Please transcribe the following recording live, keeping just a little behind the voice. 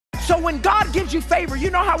So when God gives you favor, you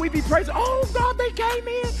know how we be praising, oh God, they came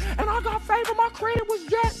in and I got favor, my credit was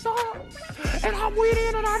jacked up, and I went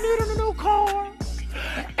in and I needed a new car,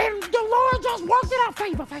 and the Lord just worked it out,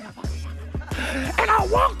 favor. And I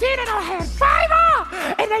walked in and I had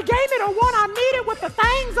favor, and they gave me the one I needed with the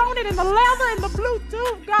things on it and the leather and the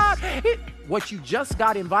Bluetooth, God. What you just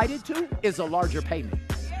got invited to is a larger payment.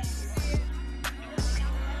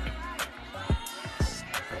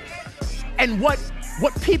 And what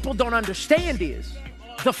people don't understand is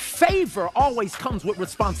the favor always comes with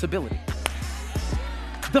responsibility.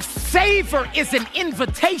 The favor is an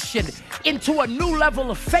invitation into a new level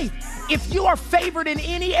of faith. If you are favored in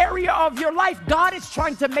any area of your life, God is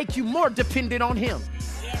trying to make you more dependent on Him.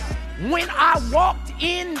 When I walked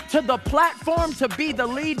into the platform to be the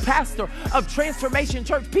lead pastor of Transformation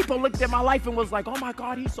Church, people looked at my life and was like, oh my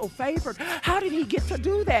God, he's so favored. How did he get to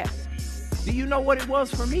do that? Do you know what it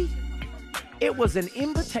was for me? It was an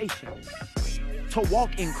invitation to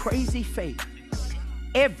walk in crazy faith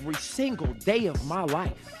every single day of my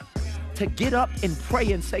life, to get up and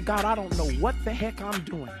pray and say, God, I don't know what the heck I'm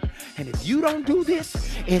doing. And if you don't do this,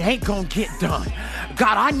 it ain't gonna get done.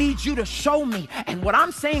 God, I need you to show me. And what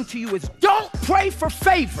I'm saying to you is don't pray for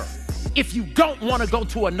favor if you don't want to go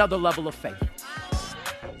to another level of faith.